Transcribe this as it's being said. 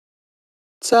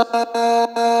I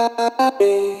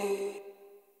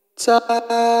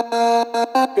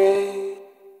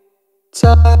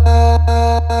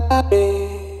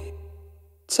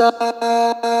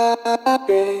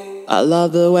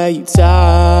love the way you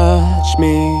touch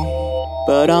me,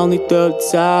 but only through the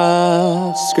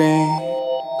touch screen.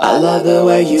 I love the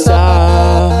way you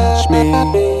touch me,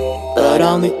 but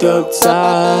only through the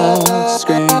touch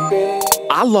screen.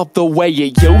 I love the way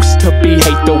it used to be,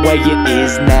 hate the way it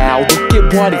is now. Look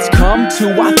at what it's come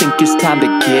to, I think it's time to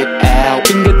get out.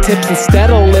 Fingertips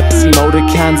instead of lips,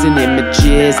 emoticons and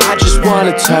images. I just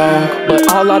wanna talk,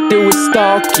 but all I do is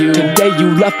stalk you. Today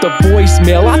you left a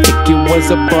voicemail, I think it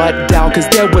was a butt dial, cause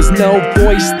there was no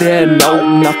voice there,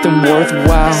 no, nothing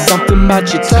worthwhile. Something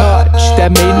about your touch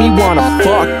that made me wanna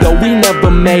fuck, though we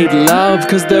never made love,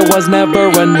 cause there was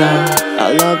never enough.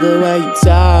 I love the way you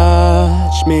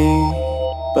touch me,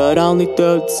 but only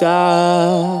through the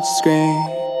touch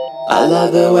screen. I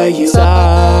love the way you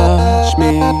touch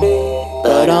me,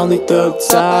 but only through the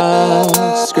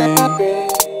touch screen.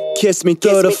 Kiss me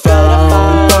through the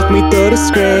phone, fuck me through the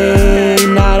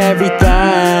screen. Not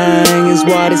everything is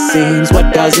what it seems,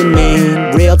 what does it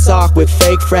mean? Real talk with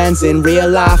fake friends in real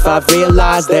life. I've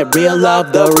realized that real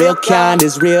love, the real kind,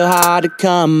 is real hard to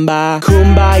come by.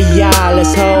 Kumbaya,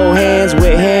 let's hold hands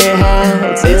with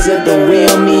handhelds. Is it the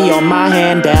real me or my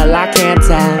handle? I can't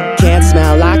tell. Can't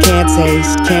smell, I can't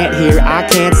taste. Can't hear, I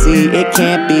can't see. It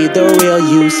can't be the real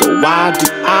you. So why do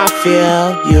I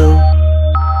feel you?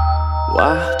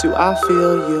 Why do I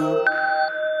feel you?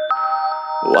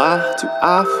 Why do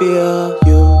I feel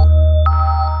you?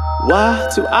 Why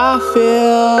do I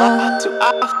feel? Why do I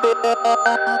feel?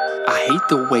 I hate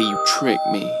the way you trick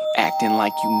me, acting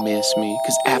like you miss me,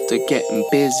 cause after getting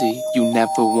busy, you never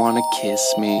wanna kiss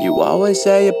me. You always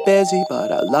say you're busy,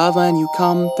 but I love when you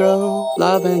come through.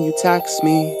 Love when you text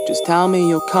me, just tell me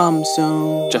you'll come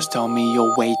soon. Just tell me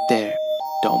you'll wait there,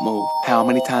 don't move. How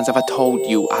many times have I told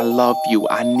you I love you,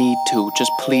 I need to,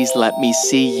 just please let me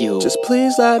see you. Just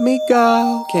please let me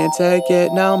go, can't take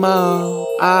it no more.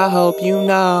 I hope you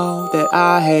know that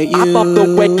I hate you. I love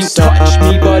the way you touch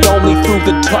me, but only through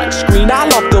the touch screen. I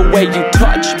love the way you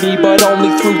touch me, but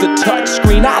only through the touch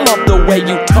screen. I love the way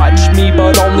you touch me,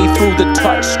 but only through the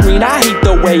touch screen. I hate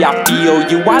the way I feel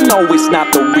you, I know it's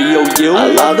not the real you.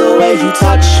 I love the way you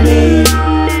touch me,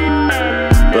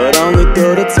 but only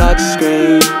through the touch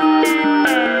screen.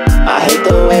 I hate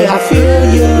the way I feel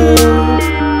you,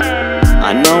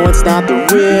 I know it's not the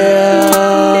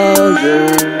real you.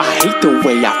 I hate the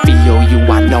way I feel you,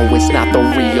 I know it's not the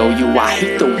real you. I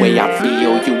hate the way I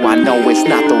feel you, I know it's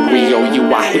not the real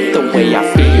you. I hate the way I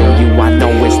feel you, I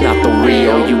know it's not the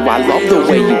real you. I love the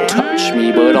way you touch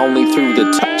me, but only through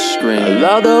the touch screen. I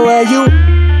love the way you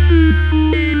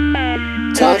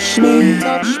touch me,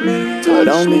 but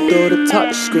only through the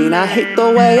touch screen. I hate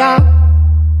the way I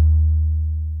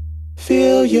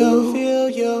feel you,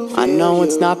 I know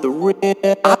it's not the real.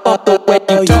 I love the way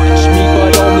you touch me,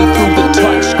 but only through the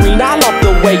touch screen. I love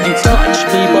the way you touch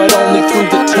me, but only through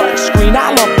the touch screen.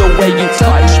 I love the way you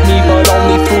touch me, but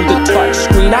only through the touch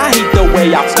screen. I hate the way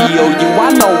I feel you,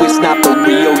 I know it's not the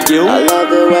real you. I love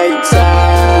the way you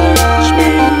touch